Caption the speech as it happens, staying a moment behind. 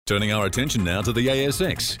Turning our attention now to the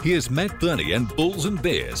ASX, here's Matt Burney and Bulls and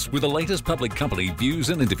Bears with the latest public company views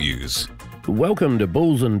and interviews. Welcome to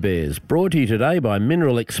Bulls and Bears, brought to you today by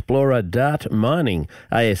Mineral Explorer Dart Mining,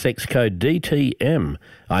 ASX code DTM.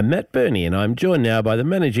 I'm Matt Burney and I'm joined now by the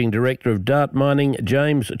Managing Director of Dart Mining,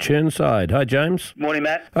 James Chirnside. Hi, James. Morning,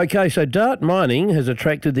 Matt. Okay, so Dart Mining has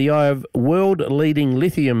attracted the eye of world-leading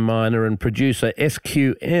lithium miner and producer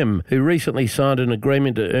SQM, who recently signed an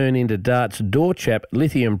agreement to earn into Dart's Dorchap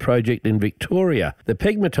lithium project in Victoria. The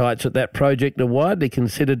pegmatites at that project are widely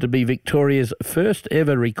considered to be Victoria's first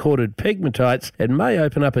ever recorded pegmatites and may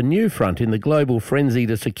open up a new front in the global frenzy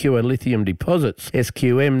to secure lithium deposits.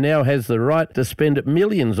 SQM now has the right to spend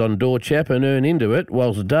millions on Dorchap and earn into it,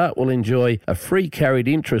 whilst Dart will enjoy a free carried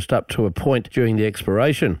interest up to a point during the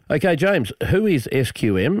exploration. Okay, James, who is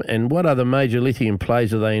SQM and what other major lithium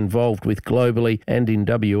plays are they involved with globally and in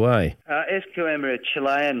WA? SQM are a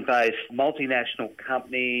Chilean-based multinational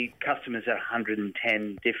company, customers at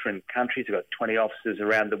 110 different countries. They've got 20 offices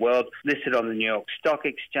around the world, listed on the New York Stock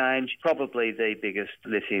Exchange, probably the biggest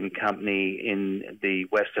lithium company in the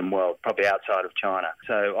Western world, probably outside of China.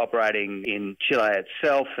 So operating in Chile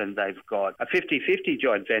itself, and they've got a 50-50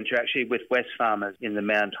 joint venture actually with Wesfarmers in the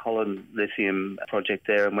Mount Holland lithium project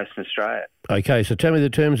there in Western Australia. Okay, so tell me the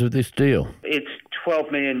terms of this deal. It's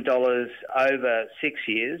 $12 million over 6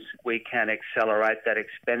 years. We can accelerate that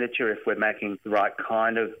expenditure if we're making the right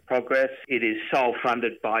kind of progress. It is sole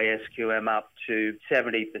funded by SQM up to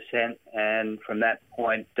 70%, and from that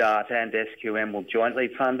point, Dart and SQM will jointly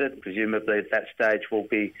fund it. Presumably at that stage we'll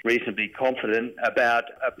be reasonably confident about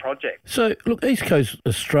a project. So, look, East Coast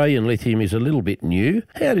Australian lithium is a little bit new.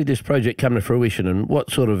 How did this project come to fruition and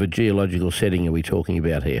what sort of a geological setting are we talking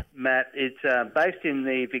about here? Matt, it's based in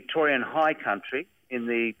the Victorian High Country, in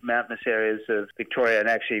the mountainous areas of Victoria and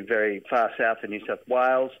actually very far south in New South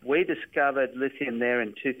Wales. We discovered lithium there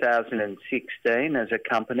in 2016 as a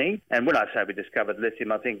company. And when I say we discovered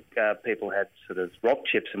lithium, I think people had sort of rock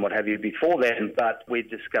chips and what have you before then, but we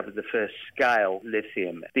discovered the first scale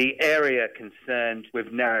lithium. The area concerned,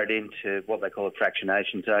 we've narrowed into what they call a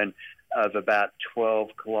fractionation zone of about 12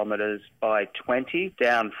 kilometres by 20,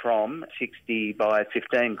 down from 60 by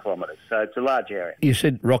 15 kilometres. So it's a large area. You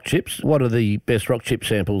said rock chips. What are the best rock chip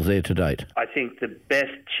samples there to date? I think the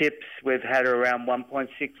best chips we've had are around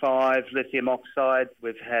 1.65 lithium oxide.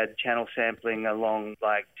 We've had channel sampling along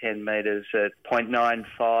like 10 metres at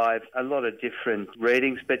 0.95. A lot of different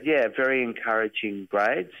readings, but yeah, very encouraging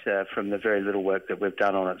grades from the very little work that we've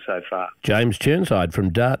done on it so far. James Chirnside from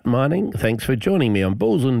Dart Mining, thanks for joining me on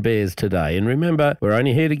Bulls and Bears today. And remember, we're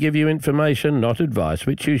only here to give you information, not advice,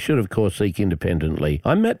 which you should, of course, seek independently.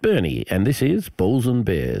 I'm Matt Burney, and this is Bulls and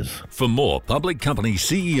Bears. For more public company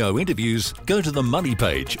CEO interviews, go to the Money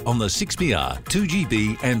page on the 6PR,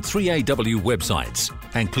 2GB and 3AW websites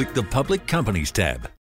and click the Public Companies tab.